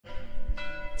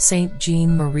Saint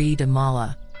Jeanne Marie de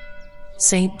Maille.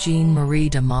 Saint Jeanne Marie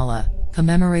de Maille,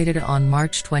 commemorated on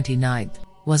March 29,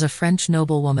 was a French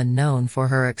noblewoman known for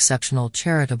her exceptional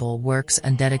charitable works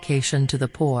and dedication to the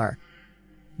poor.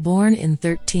 Born in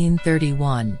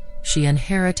 1331, she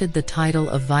inherited the title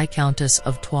of Viscountess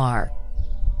of Toire.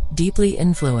 Deeply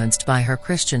influenced by her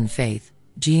Christian faith,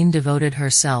 Jeanne devoted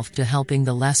herself to helping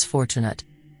the less fortunate.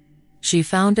 She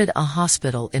founded a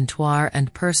hospital in Toire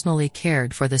and personally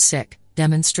cared for the sick,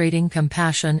 demonstrating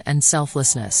compassion and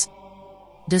selflessness.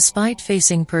 Despite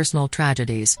facing personal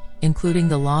tragedies, including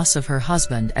the loss of her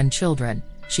husband and children,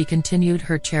 she continued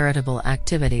her charitable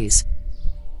activities.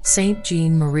 Saint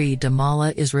Jeanne Marie de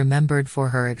Maille is remembered for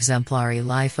her exemplary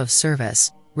life of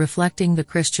service, reflecting the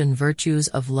Christian virtues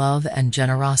of love and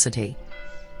generosity.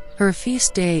 Her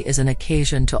feast day is an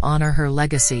occasion to honor her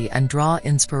legacy and draw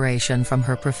inspiration from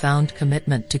her profound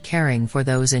commitment to caring for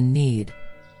those in need.